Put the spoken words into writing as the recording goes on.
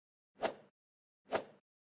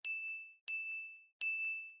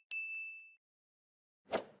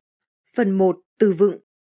Phần 1. Từ vựng.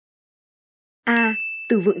 A.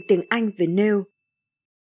 Từ vựng tiếng Anh về nail.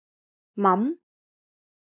 Móng.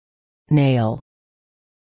 Nail.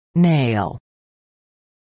 Nail.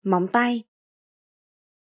 Móng tay.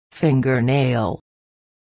 Fingernail.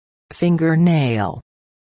 Fingernail.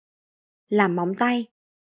 Làm móng tay.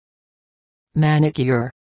 Manicure.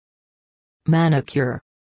 Manicure.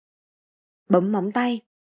 Bấm móng tay.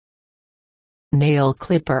 Nail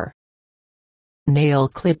clipper. Nail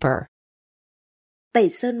clipper. Tẩy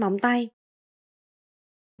sơn móng tay.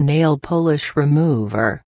 Nail polish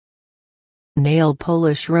remover. Nail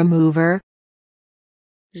polish remover.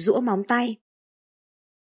 Giũa móng tay.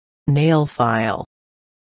 Nail file.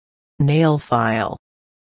 Nail file.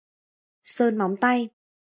 Sơn móng tay.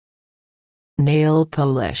 Nail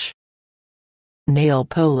polish. Nail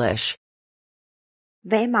polish.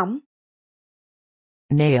 Vẽ móng.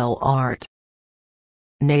 Nail art.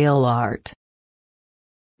 Nail art.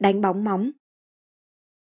 Đánh bóng móng.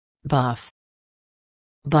 Buff.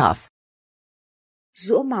 Buff.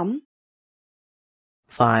 Giũa móng.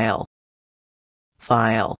 File.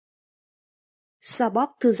 File. Xoa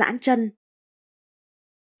bóp thư giãn chân.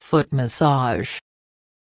 Foot massage.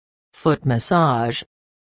 Foot massage.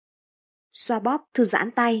 Xoa bóp thư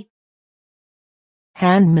giãn tay.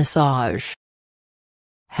 Hand massage.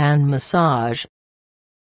 Hand massage.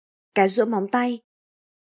 Cái giũa móng tay.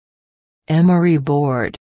 Emery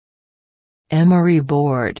board. Emery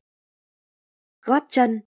board. Gót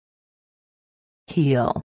chân.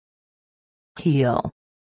 Heel. Heel.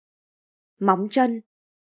 Móng chân.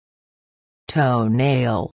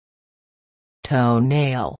 Toenail.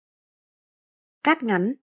 Toenail. Cắt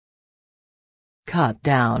ngắn. Cut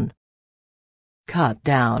down. Cut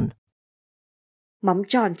down. Móng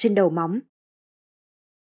tròn trên đầu móng.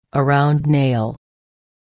 Around nail.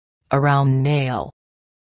 Around nail.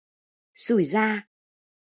 Xủi ra.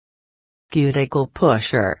 Cuticle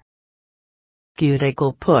pusher.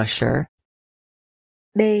 Cuticle pusher.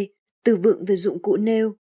 B. Từ vựng về dụng cụ nail.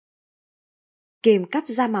 Kềm cắt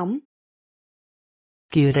da móng.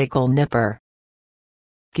 Cuticle nipper.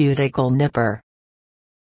 Cuticle nipper.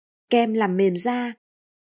 Kem làm mềm da.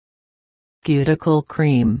 Cuticle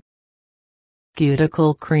cream.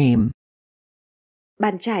 Cuticle cream.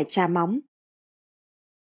 Bàn chải chà móng.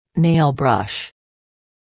 Nail brush.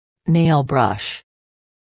 Nail brush.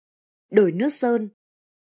 Đổi nước sơn.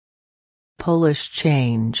 Polish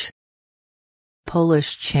change.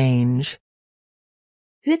 Polish change.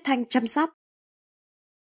 Huyết thanh chăm sóc.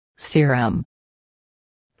 Serum.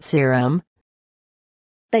 Serum.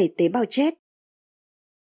 Tẩy tế bào chết.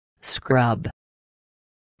 Scrub.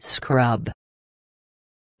 Scrub.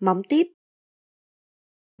 Móng típ.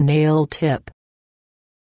 Nail tip.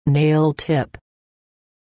 Nail tip.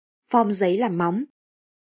 Form giấy làm móng.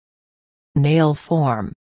 Nail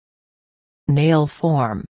form. Nail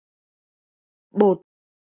form. Bột.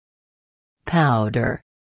 Powder.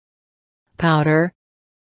 Powder.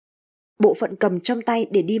 Bộ phận cầm trong tay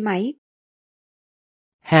để đi máy.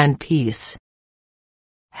 Handpiece.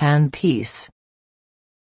 Handpiece.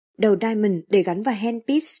 Đầu diamond để gắn vào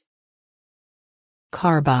handpiece.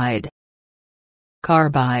 Carbide.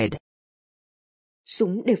 Carbide.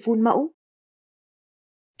 Súng để phun mẫu.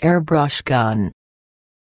 Airbrush gun.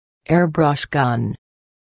 Airbrush gun.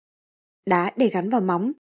 Đá để gắn vào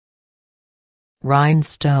móng.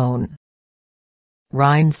 Rhinestone.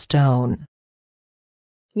 Rhinestone.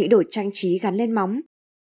 Những đồ trang trí gắn lên móng.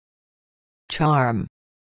 Charm.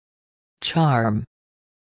 Charm.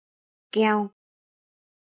 Keo.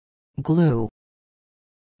 Glue.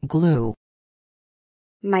 Glue.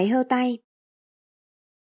 Máy hơ tay.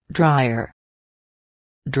 Dryer.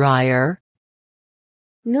 Dryer.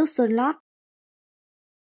 Nước sơn lót.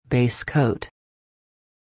 Base coat.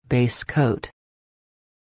 Base coat.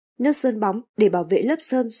 Nước sơn bóng để bảo vệ lớp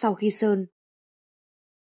sơn sau khi sơn.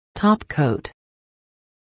 Top coat.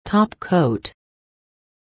 Top coat.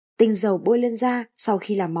 Tinh dầu bôi lên da sau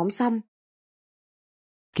khi làm móng xong.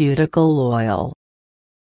 Cuticle oil.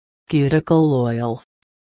 Cuticle oil.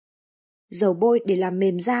 Dầu bôi để làm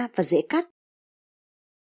mềm da và dễ cắt.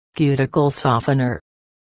 Cuticle softener.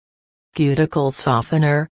 Cuticle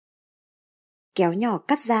softener. Kéo nhỏ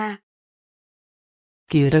cắt da.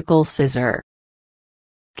 Cuticle scissor.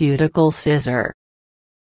 Cuticle scissor.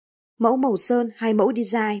 Mẫu màu sơn hay mẫu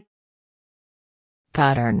design.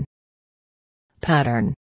 Pattern.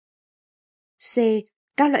 Pattern. C.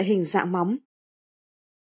 Các loại hình dạng móng.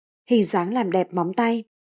 Hình dáng làm đẹp móng tay.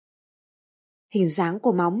 Hình dáng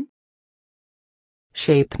của móng.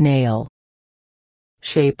 Shape nail.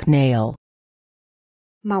 Shape nail.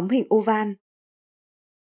 Móng hình oval.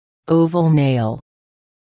 Oval nail.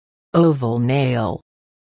 Oval nail.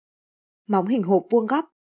 Móng hình hộp vuông góc.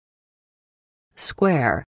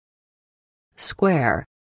 Square. Square.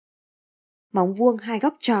 Móng vuông hai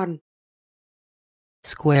góc tròn.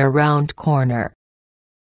 Square round corner.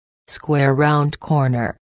 Square round corner.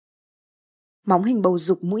 Móng hình bầu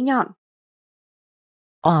dục mũi nhọn.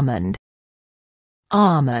 Almond.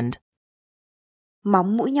 Almond.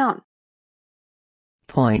 Móng mũi nhọn.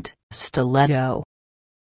 Point, stiletto.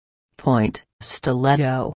 Point,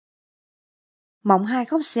 stiletto. Móng hai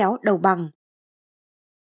góc xéo đầu bằng.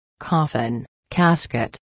 Coffin,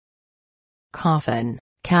 casket. Coffin,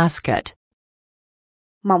 casket.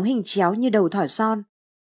 Móng hình chéo như đầu thỏi son.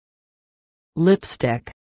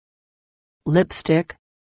 Lipstick. Lipstick.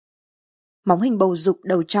 Móng hình bầu dục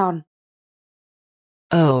đầu tròn.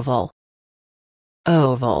 Oval.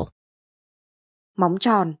 Oval. Móng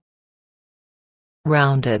tròn.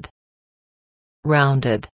 Rounded.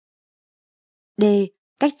 Rounded. D.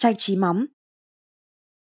 Cách trang trí móng.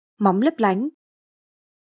 Móng lấp lánh.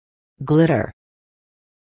 Glitter.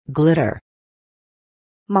 Glitter.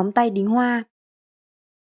 Móng tay đính hoa.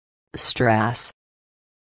 Strass.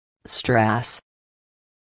 Strass.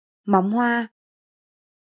 Móng hoa.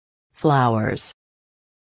 Flowers.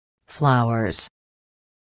 Flowers.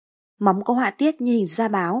 Móng có họa tiết như hình da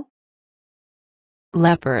báo.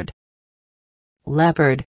 Leopard.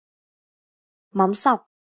 Leopard. Móng sọc.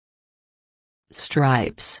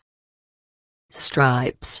 Stripes.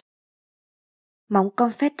 Stripes. Móng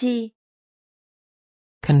confetti.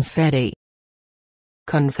 Confetti.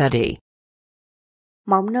 Confetti.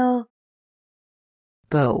 Móng nơ.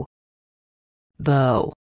 Bow.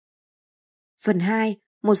 Bow. Phần 2.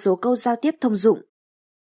 Một số câu giao tiếp thông dụng.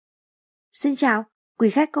 Xin chào, quý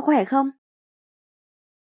khách có khỏe không?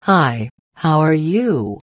 Hi, how are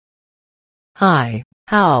you? Hi,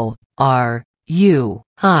 how are you?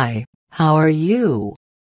 Hi, how are you?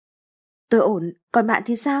 Tôi ổn, còn bạn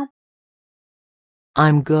thì sao?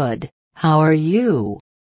 I'm good. How are you?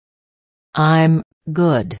 I'm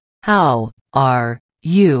good. How are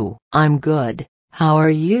you? I'm good. How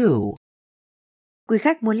are you? Quý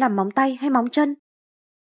khách muốn làm móng tay hay móng chân?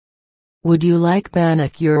 Would you like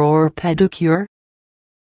manicure or pedicure?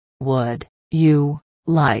 Would you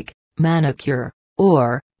like manicure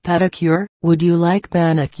or pedicure? Would you like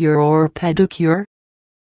manicure or pedicure?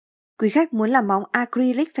 Quý khách muốn làm móng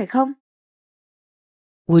acrylic phải không?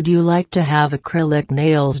 Would you like to have acrylic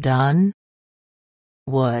nails done?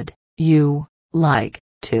 Would you like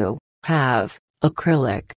to have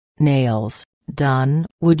acrylic nails done?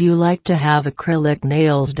 Would you like to have acrylic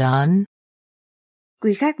nails done?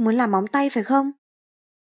 Quý khách muốn làm móng tay phải không?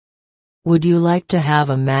 Would you like to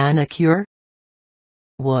have a manicure?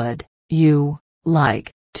 Would you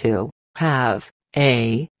like to have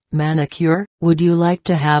a manicure? Would you like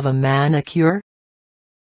to have a manicure?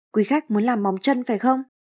 Quý khách muốn làm móng chân phải không?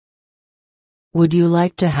 Would you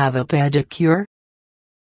like to have a pedicure?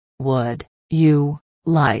 Would you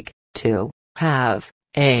like to have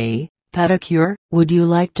a pedicure? Would you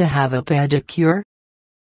like to have a pedicure?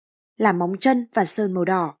 Làm móng chân và sơn màu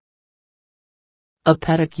đỏ. A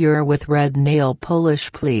pedicure with red nail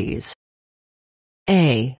polish, please.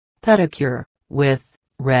 A pedicure with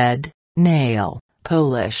red nail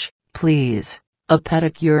polish, please. A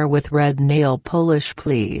pedicure with red nail polish,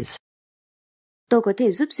 please. Tôi có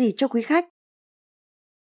thể giúp gì cho quý khách?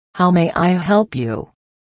 How may I help you?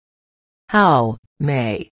 How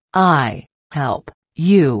may I help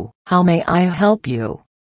you? How may I help you?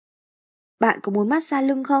 Bạn có muốn massage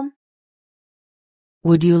lưng không?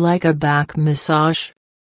 Would you like a back massage?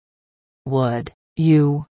 Would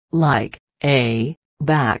you like a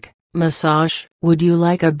back massage? Would you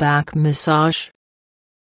like a back massage?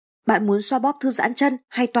 Bạn muốn xoa bóp thư giãn chân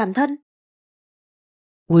hay toàn thân?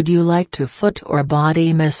 Would you like to foot or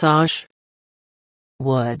body massage?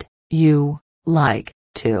 Would you like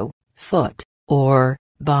to foot or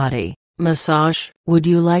body massage? Would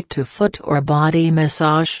you like to foot or body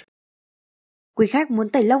massage? Quý khách muốn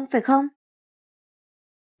tẩy lông phải không?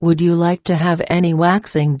 Would you like to have any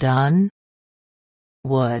waxing done?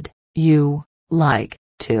 Would you like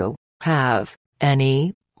to have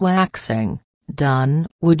any waxing done?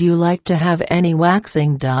 Would you like to have any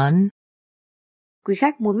waxing done? Quý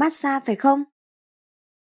khách muốn massage phải không?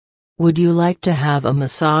 Would you like to have a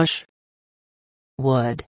massage?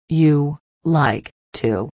 Would you like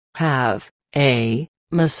to have a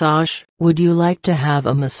massage? Would you like to have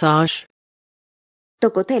a massage?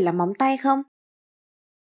 Tôi có thể làm móng tay không?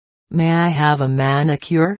 May I have a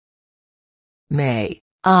manicure? May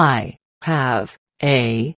I have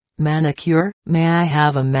a manicure? May I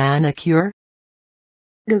have a manicure?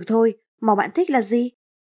 Được thôi, màu bạn thích là gì?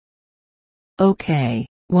 Okay,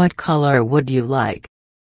 what color would you like?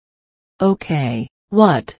 Okay,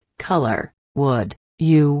 what color would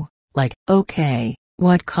you like? Okay,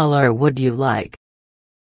 what color would you like?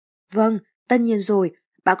 Vâng, tất nhiên rồi,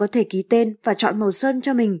 bạn có thể ký tên và chọn màu sơn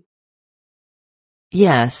cho mình.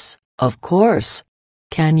 Yes, of course.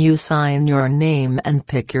 Can you sign your name and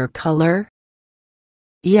pick your color?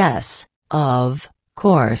 Yes, of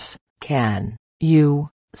course. Can you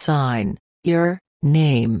sign your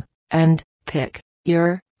name and pick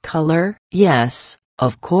your color? Yes,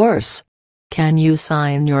 of course. Can you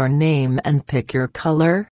sign your name and pick your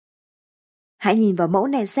color? Hãy nhìn vào mẫu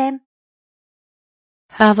này xem.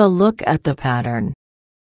 Have a look at the pattern.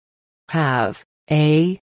 Have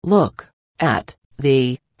a look at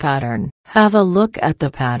the pattern. Have a look at the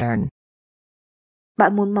pattern.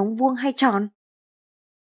 Bạn muốn móng vuông hay tròn?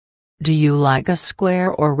 Do you like a square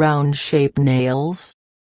or round shaped nails?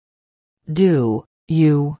 Do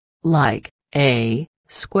you like a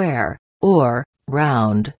square or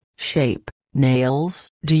round shape nails?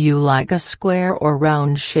 Do you like a square or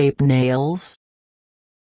round shape nails?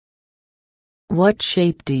 What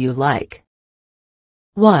shape do you like?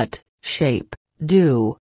 What shape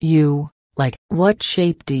do you like? What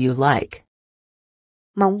shape do you like?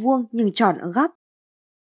 Móng vuông nhưng tròn ở góc.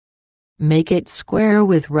 Make it square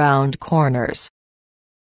with round corners.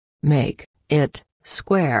 Make it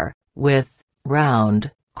square with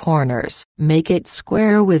round corners. Make it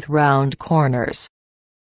square with round corners.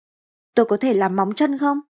 Tôi có thể làm móng chân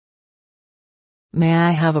không? May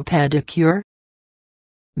I have a pedicure?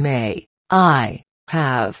 May I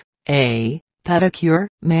have a pedicure?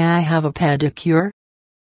 May I have a pedicure?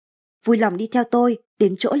 Vui lòng đi theo tôi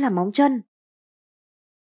đến chỗ làm móng chân.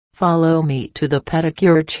 Follow me to the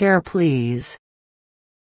pedicure chair, please.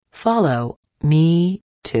 Follow me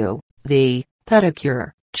to the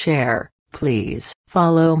pedicure chair, please.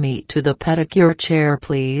 Follow me to the pedicure chair,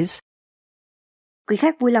 please. Quý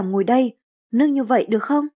khách vui lòng ngồi đây, nâng như vậy được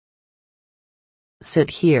không? Sit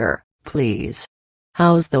here, please.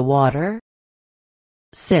 How's the water?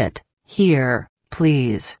 Sit here,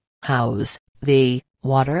 please. How's the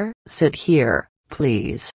water? Sit here,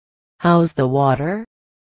 please. How's the water?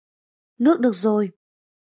 Nước được rồi.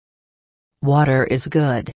 Water is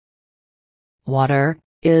good. Water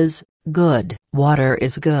is good. Water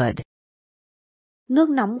is good. Nước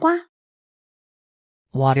nóng quá.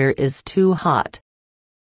 Water is too hot.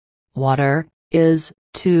 Water is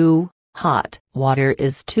too hot. Water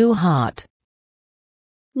is too hot.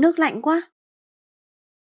 Nước lạnh quá.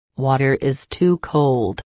 Water is too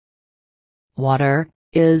cold. Water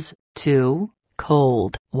is too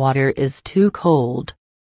cold. Water is too cold.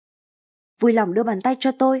 Vui lòng đưa bàn tay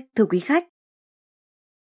cho tôi, thưa quý khách.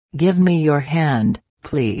 Give me your hand,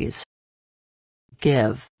 please.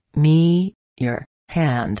 Give me your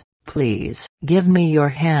hand, please. Give me your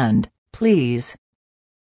hand, please.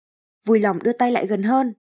 Vui lòng đưa tay lại gần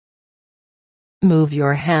hơn. Move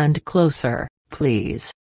your hand closer,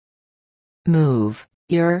 please. Move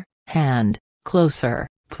your hand closer,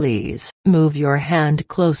 please. Move your hand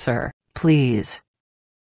closer, please.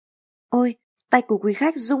 Ôi, tay của quý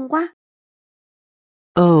khách rung quá.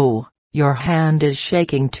 Oh, your hand is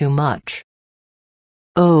shaking too much.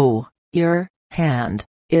 Oh, your hand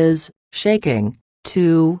is shaking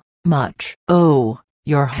too much. Oh,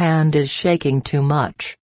 your hand is shaking too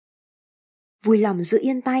much. Vui lòng giữ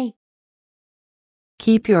yên tay.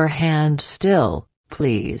 Keep your hand still,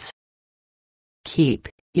 please. Keep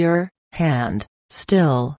your hand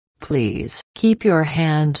still, please. Keep your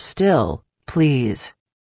hand still, please.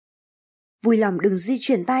 Vui lòng đừng di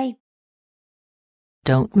chuyển tay.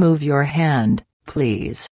 Don't move your hand,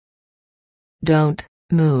 please. Don't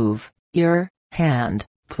move your hand,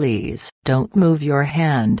 please. Don't move your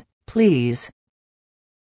hand, please.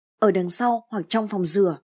 Ở đằng sau hoặc trong phòng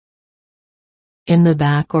rửa. In the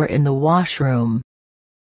back or in the washroom.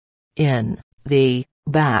 In the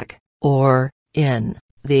back or in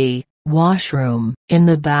the washroom. In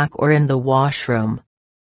the back or in the washroom.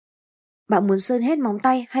 Bạn muốn sơn hết móng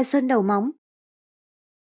tay hay sơn đầu móng?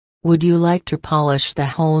 Would you like to polish the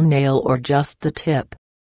whole nail or just the tip?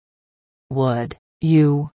 Would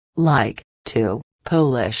you like to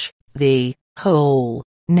polish the whole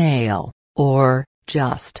nail or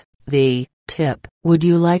just the tip? Would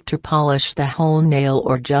you like to polish the whole nail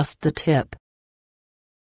or just the tip?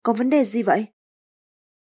 Có vấn đề gì vậy?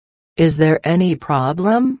 Is there any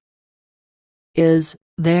problem? Is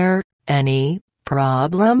there any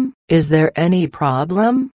problem? Is there any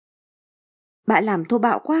problem? Bạn làm thô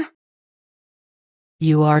bạo quá.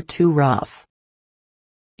 You are too rough.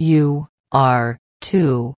 You are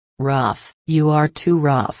too rough. You are too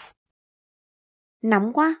rough.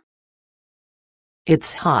 Nóng quá.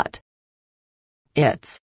 It's hot.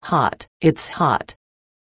 It's hot, it's hot.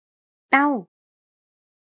 Đau.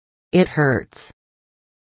 It hurts.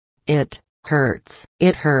 It hurts,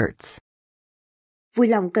 it hurts. Vui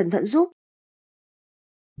lòng cẩn thận giúp.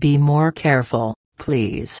 Be more careful,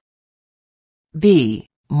 please. Be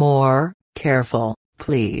more careful,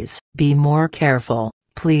 please. Be more careful,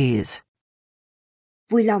 please.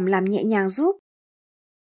 Vui lòng làm nhẹ nhàng giúp.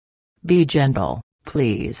 Be gentle,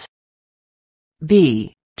 please.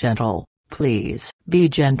 Be gentle, please. Be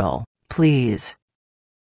gentle, please.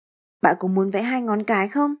 Bạn có muốn vẽ 2 ngón cái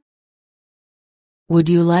không? Would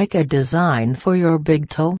you like a design for your big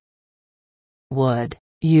toe? Would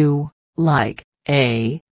you like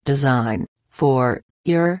a design for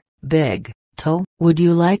your big toe? Would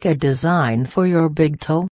you like a design for your big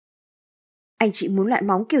toe? Anh chị muốn loại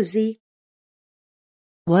móng kiểu gì?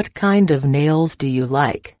 What kind of nails do you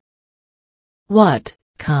like? What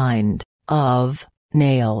kind of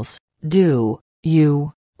nails do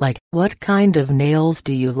you like? What kind of nails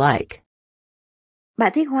do you like?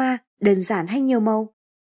 Bạn thích hoa, đơn giản hay nhiều màu?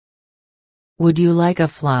 Would you like a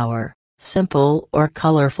flower, simple or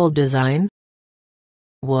colorful design?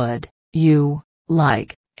 Would you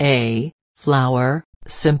like a flower,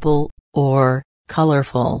 simple or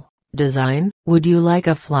colorful design? Would you like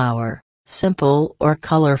a flower, simple or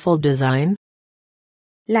colorful design?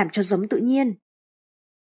 Làm cho giống tự nhiên.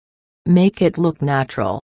 Make it look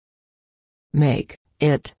natural. Make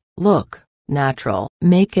it look natural.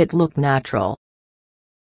 Make it look natural.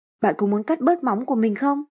 Bạn có muốn cắt bớt móng của mình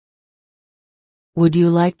không? Would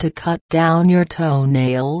you like to cut down your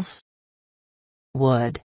toenails?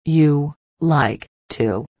 Would you like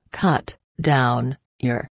to cut down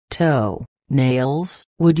your toenails?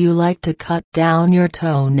 Would you like to cut down your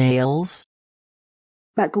toenails?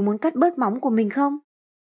 Bạn có muốn cắt bớt móng của mình không?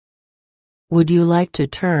 Would you like to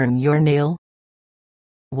turn your nail?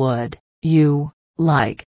 Would you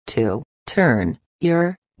like to turn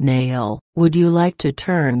your nail? Would you like to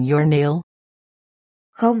turn your nail?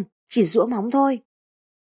 Không, chỉ giũa móng thôi.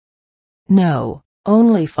 No,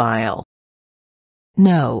 only file.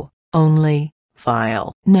 No, only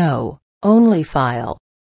file. No, only file.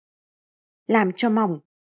 Làm cho mỏng.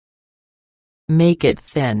 Make it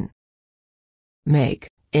thin. Make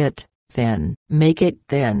it thin. Make it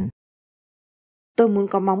thin. Tôi muốn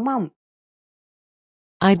có móng mỏng.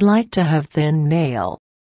 I'd like to have thin nail.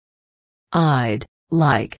 I'd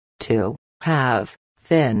like to have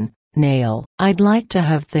thin nail. I'd like to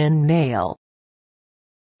have thin nail.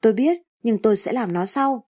 Tôi biết, nhưng tôi sẽ làm nó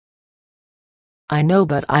sau. I know,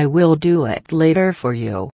 but I will do it later for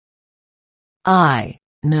you. I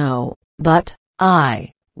know, but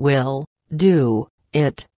I will do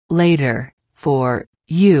it later for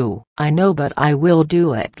you. I know, but I will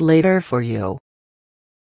do it later for you.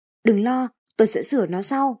 Đừng lo, tôi sẽ sửa nó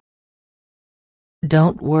sau.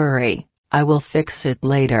 Don't worry, I will fix it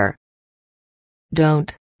later.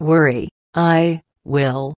 Don't worry, I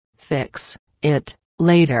will fix it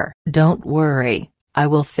later. Don't worry, I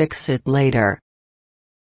will fix it later.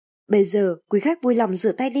 Bây giờ, quý khách vui lòng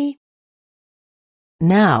rửa tay đi.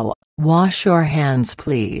 Now, wash your hands,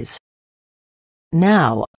 please.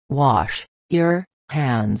 Now, wash your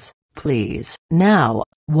hands, please. Now,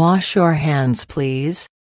 wash your hands, please.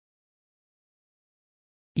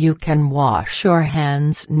 You can wash your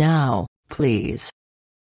hands now, please.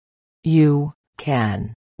 You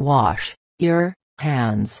can wash your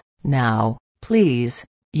hands now, please.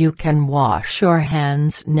 You can wash your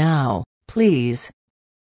hands now, please.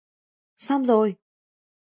 Xong rồi.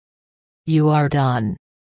 You are done.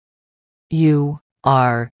 You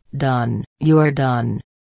are done. You are done.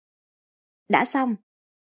 Đã xong.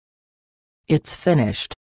 It's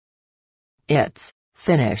finished. It's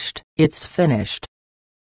finished. It's finished.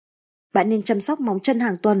 Bạn nên chăm sóc móng chân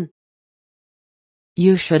hàng tuần.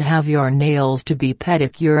 You should have your nails to be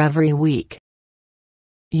pedicure every week.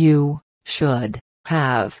 You should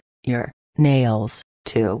have your nails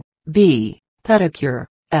to be pedicure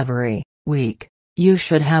every week. You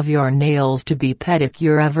should have your nails to be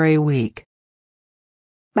pedicure every week.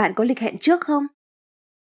 Bạn có lịch hẹn trước không?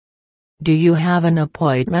 Do you have an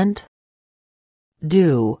appointment?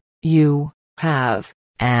 Do you have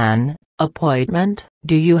an appointment?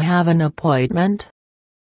 Do you have an appointment?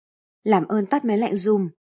 Làm ơn tắt máy lạnh giùm.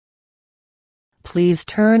 Please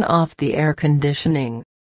turn off the air conditioning.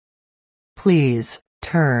 Please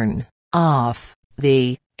turn off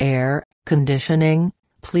the air conditioning.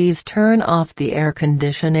 Please turn off the air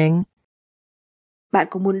conditioning. Bạn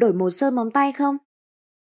có muốn đổi màu sơn móng tay không?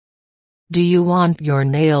 Do you want your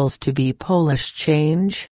nails to be polish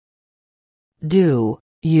change? Do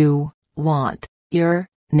you want your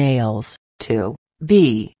nails to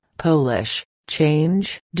be polish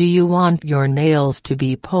change? Do you want your nails to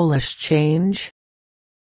be polish change?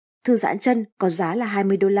 Thư giãn chân có giá là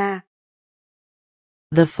 $20.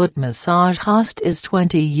 The foot massage cost is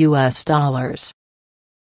 $20.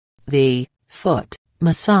 The foot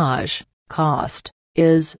massage cost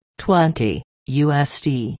is $20.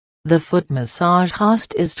 The foot massage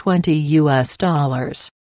cost is $20.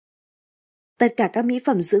 Tất cả các mỹ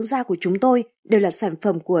phẩm dưỡng da của chúng tôi đều là sản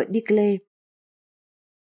phẩm của Dickley.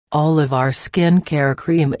 All of our skincare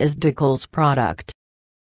cream is Dickel's product.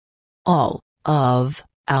 All of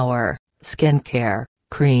our skincare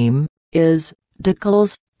cream is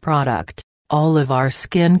Dickel's product. All of our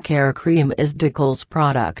skincare cream is Dickel's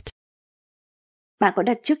product. Bạn có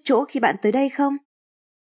đặt trước chỗ khi bạn tới đây không?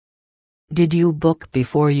 Did you book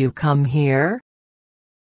before you come here?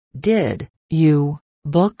 Did you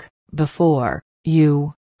book before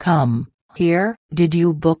you come here? Did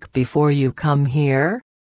you book before you come here?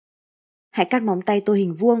 Hãy cắt móng tay tôi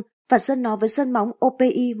hình vuông và sơn nó với sơn móng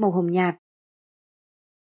OPI màu hồng nhạt.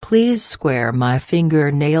 Please square my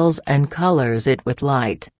fingernails and colors it with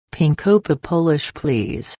light, pink Copa Polish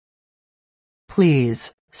please.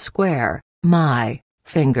 Please square my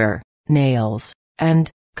fingernails and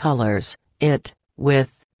colors it with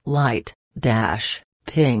light dash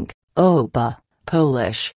pink Opa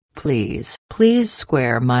Polish please. Please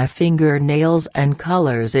square my fingernails and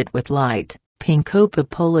colors it with light pink Opa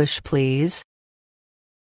Polish please.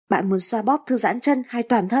 Bạn muốn xoa bóp thư giãn chân hay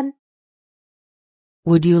toàn thân?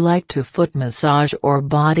 Would you like to foot massage or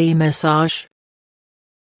body massage?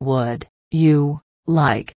 Would you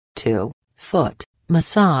like to foot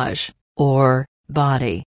massage or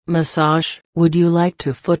body massage? Would you like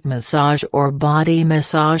to foot massage or body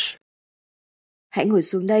massage? Hãy ngồi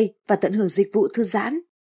xuống đây và tận hưởng dịch vụ thư giãn.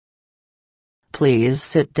 Please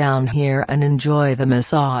sit down here and enjoy the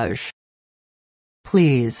massage.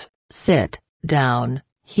 Please sit down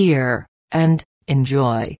here and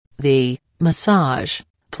enjoy the massage.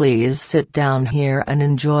 Please sit down here and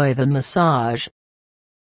enjoy the massage.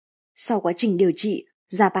 Sau quá trình điều trị,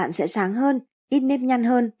 da bạn sẽ sáng hơn, ít nếp nhăn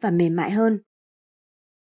hơn và mềm mại hơn.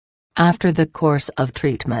 After the course of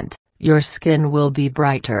treatment, your skin will be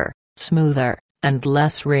brighter, smoother, and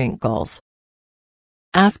less wrinkles.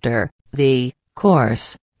 After the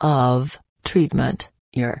course of treatment,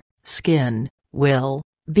 your skin will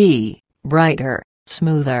be brighter,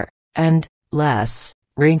 smoother, and less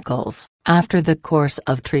wrinkles. After the course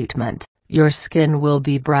of treatment, your skin will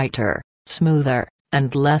be brighter, smoother,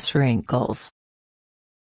 and less wrinkles.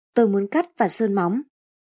 Tôi muốn cắt và sơn móng.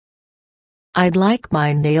 I'd like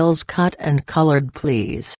my nails cut and colored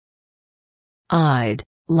please. I'd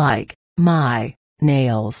like my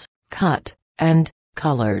nails cut and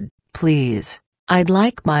colored please. I'd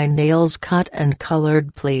like my nails cut and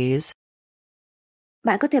colored please.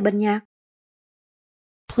 Bạn có thể bật nhạc.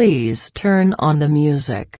 Please turn on the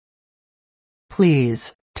music.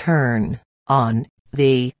 Please turn on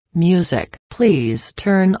the music. Please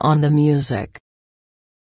turn on the music.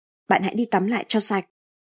 Bạn hãy đi tắm lại cho sạch.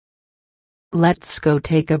 Let's go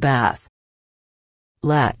take a bath.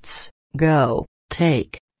 Let's go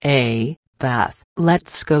take a bath.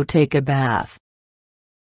 Let's go take a bath.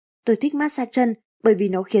 Tôi thích massage chân bởi vì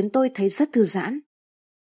nó khiến tôi thấy rất thư giãn.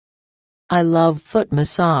 I love foot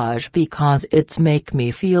massage because it's make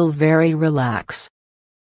me feel very relaxed.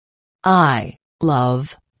 I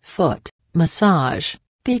love foot massage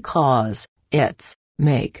because it's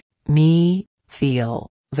make me feel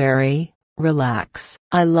very relaxed.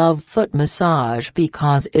 I love foot massage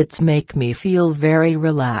because it's make me feel very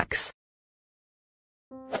relaxed.